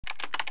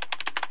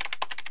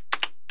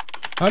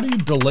How do you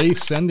delay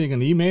sending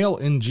an email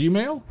in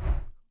Gmail?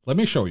 Let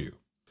me show you.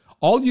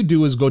 All you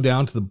do is go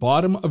down to the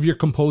bottom of your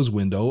Compose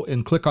window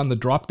and click on the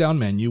drop-down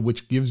menu,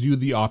 which gives you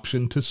the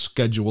option to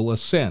schedule a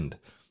send.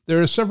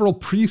 There are several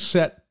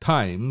preset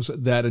times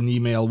that an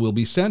email will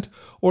be sent,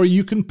 or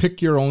you can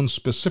pick your own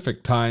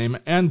specific time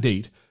and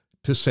date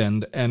to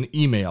send an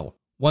email.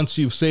 Once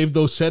you've saved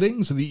those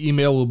settings, the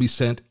email will be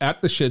sent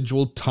at the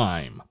scheduled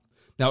time.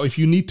 Now, if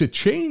you need to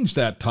change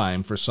that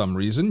time for some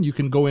reason, you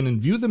can go in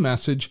and view the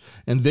message,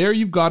 and there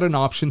you've got an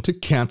option to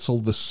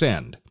cancel the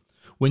send.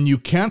 When you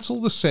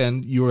cancel the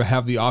send, you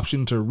have the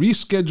option to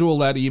reschedule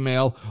that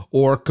email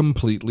or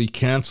completely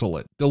cancel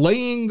it.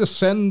 Delaying the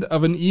send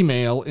of an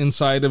email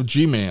inside of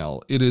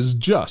Gmail. It is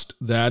just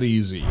that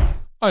easy.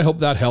 I hope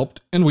that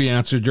helped and we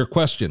answered your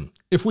question.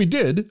 If we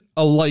did,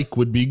 a like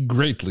would be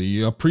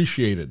greatly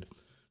appreciated.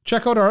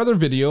 Check out our other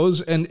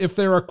videos, and if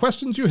there are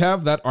questions you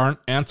have that aren't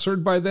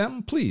answered by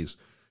them, please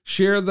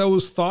share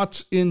those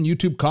thoughts in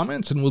YouTube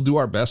comments and we'll do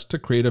our best to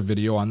create a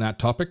video on that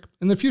topic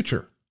in the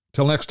future.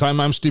 Till next time,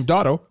 I'm Steve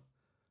Dotto.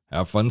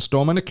 Have fun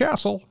storming a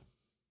castle.